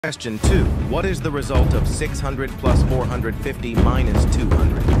Question 2. What is the result of 600 plus 450 minus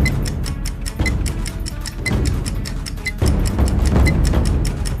 200?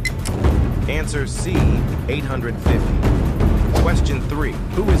 Answer C, 850. Question 3.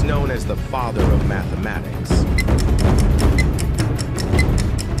 Who is known as the father of mathematics?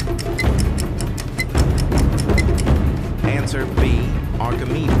 Answer B,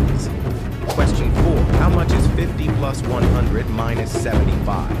 Archimedes. Question 4. How much is 50 plus 100 minus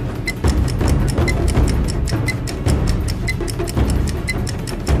 75?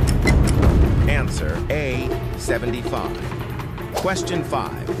 Answer A, 75. Question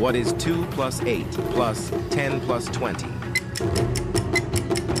 5. What is 2 plus 8 plus 10 plus 20?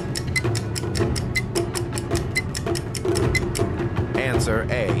 Answer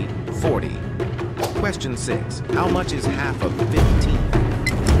A, 40. Question 6. How much is half of 15?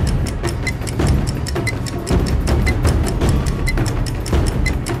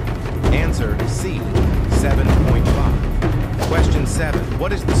 Answer C, 7.5. Question 7.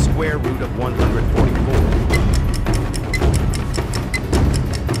 What is the square root of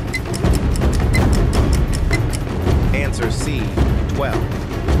 144? Answer C, 12.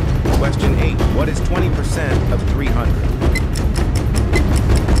 Question 8. What is 20% of 300?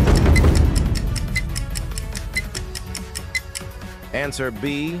 Answer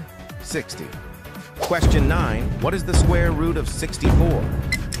B, 60. Question 9. What is the square root of 64?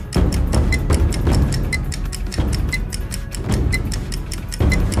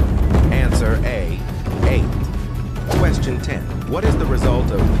 Answer A, 8. Question 10. What is the result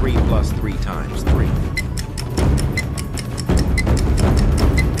of 3 plus 3 times 3?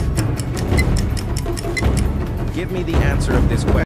 Give me the answer of this question.